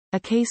A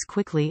case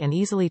quickly and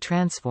easily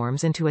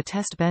transforms into a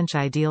test bench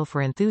ideal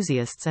for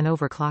enthusiasts and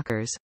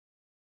overclockers.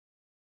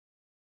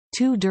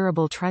 Two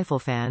durable trifle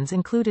fans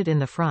included in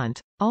the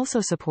front, also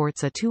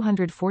supports a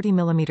 240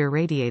 mm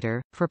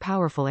radiator, for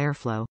powerful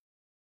airflow.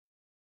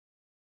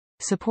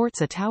 Supports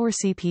a tower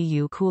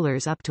CPU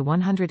coolers up to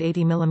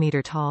 180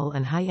 mm tall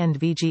and high-end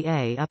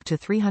VGA up to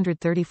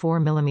 334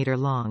 mm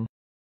long.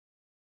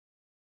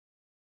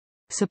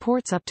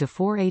 Supports up to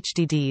 4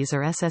 HDDs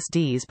or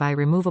SSDs by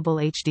removable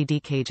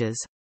HDD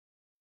cages.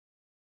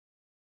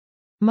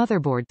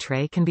 Motherboard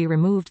tray can be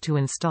removed to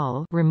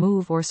install,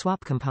 remove or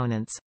swap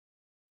components.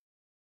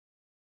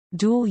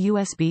 Dual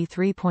USB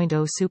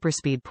 3.0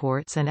 SuperSpeed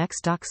ports and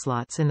X dock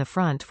slots in the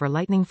front for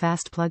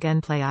lightning-fast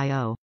plug-and-play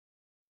I/O.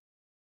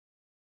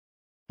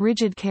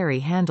 Rigid carry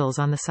handles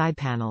on the side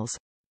panels.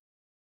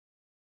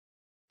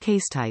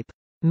 Case type: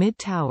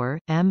 mid-tower,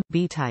 M,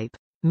 B type,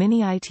 mini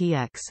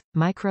ATX,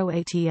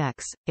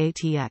 MicroATX,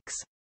 ATX.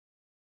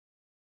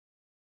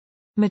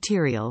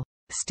 Material: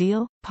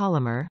 steel,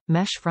 polymer,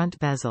 mesh front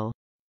bezel.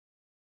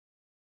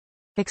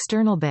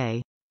 External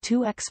bay: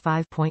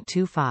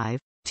 2x5.25,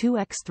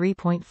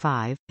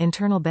 2x3.5,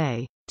 internal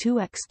bay,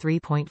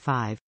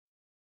 2x3.5.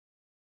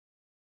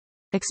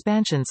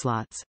 Expansion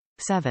slots: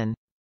 7.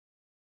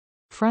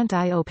 Front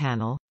I/O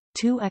panel,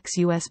 2x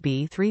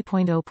USB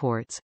 3.0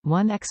 ports,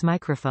 1x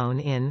microphone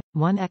in,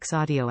 1x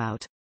audio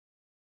out.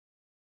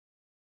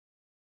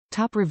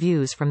 Top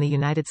reviews from the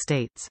United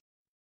States.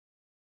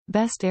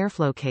 Best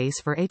airflow case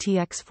for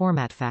ATX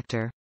format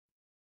factor.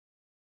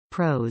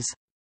 Pros: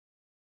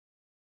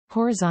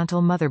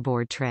 horizontal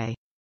motherboard tray.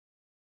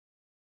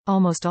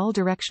 Almost all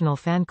directional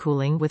fan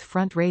cooling with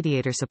front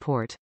radiator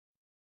support.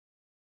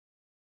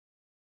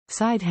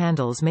 Side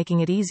handles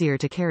making it easier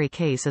to carry.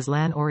 Case is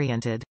LAN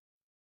oriented.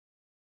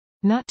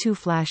 Not too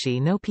flashy.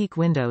 No peak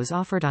windows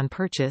offered on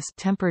purchase.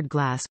 Tempered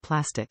glass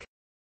plastic.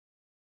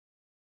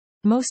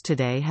 Most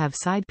today have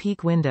side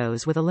peak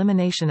windows with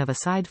elimination of a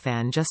side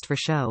fan just for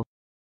show.